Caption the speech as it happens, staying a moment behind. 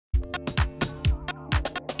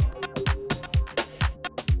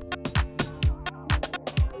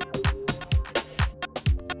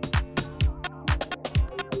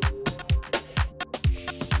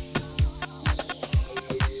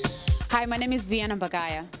Hi, my name is Vienna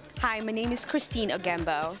Bagaya. Hi, my name is Christine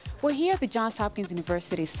Ogembo. We're here at the Johns Hopkins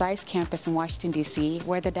University SAIS campus in Washington, D.C.,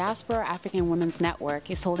 where the Diaspora African Women's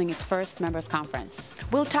Network is holding its first members conference.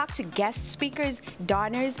 We'll talk to guest speakers,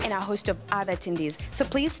 donors, and a host of other attendees, so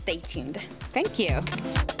please stay tuned. Thank you.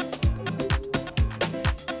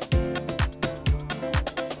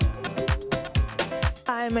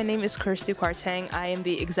 Hi, my name is Kirsty Kwarteng. I am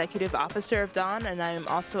the Executive Officer of DAWN, and I am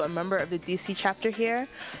also a member of the DC chapter here.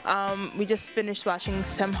 We just finished watching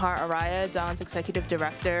Semhar Araya, DAWN's Executive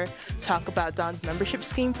Director, talk about DAWN's membership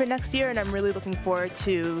scheme for next year, and I'm really looking forward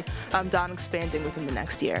to DAWN expanding within the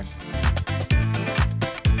next year.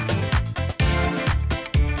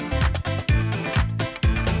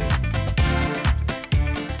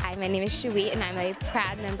 My name is Shawit, and I'm a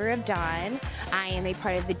proud member of DAWN. I am a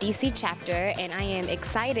part of the DC chapter, and I am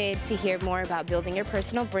excited to hear more about building your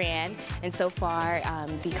personal brand. And so far,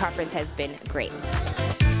 the conference has been great.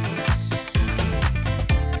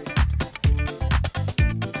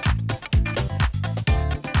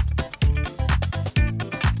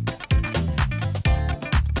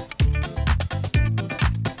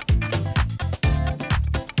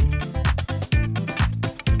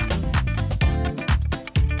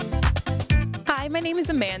 My name is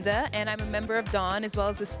Amanda, and I'm a member of DAWN as well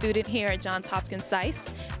as a student here at Johns Hopkins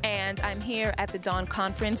SAIS, and I'm here at the DAWN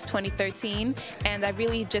Conference 2013, and I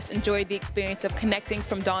really just enjoyed the experience of connecting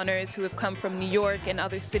from donors who have come from New York and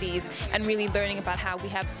other cities, and really learning about how we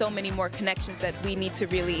have so many more connections that we need to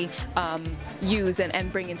really use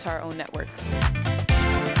and bring into our own networks.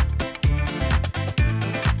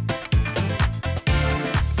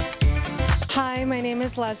 Hi, my name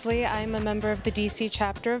is Leslie. I'm a member of the DC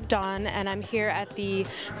chapter of DAWN, and I'm here at the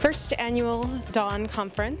first annual DAWN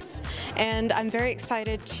conference. And I'm very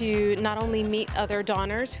excited to not only meet other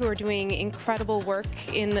DAWNers who are doing incredible work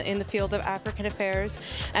in the field of African affairs,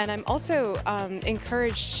 and I'm also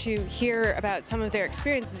encouraged to hear about some of their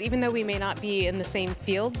experiences, even though we may not be in the same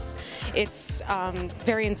fields. It's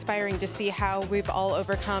very inspiring to see how we've all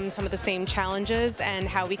overcome some of the same challenges and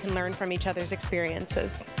how we can learn from each other's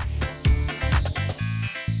experiences.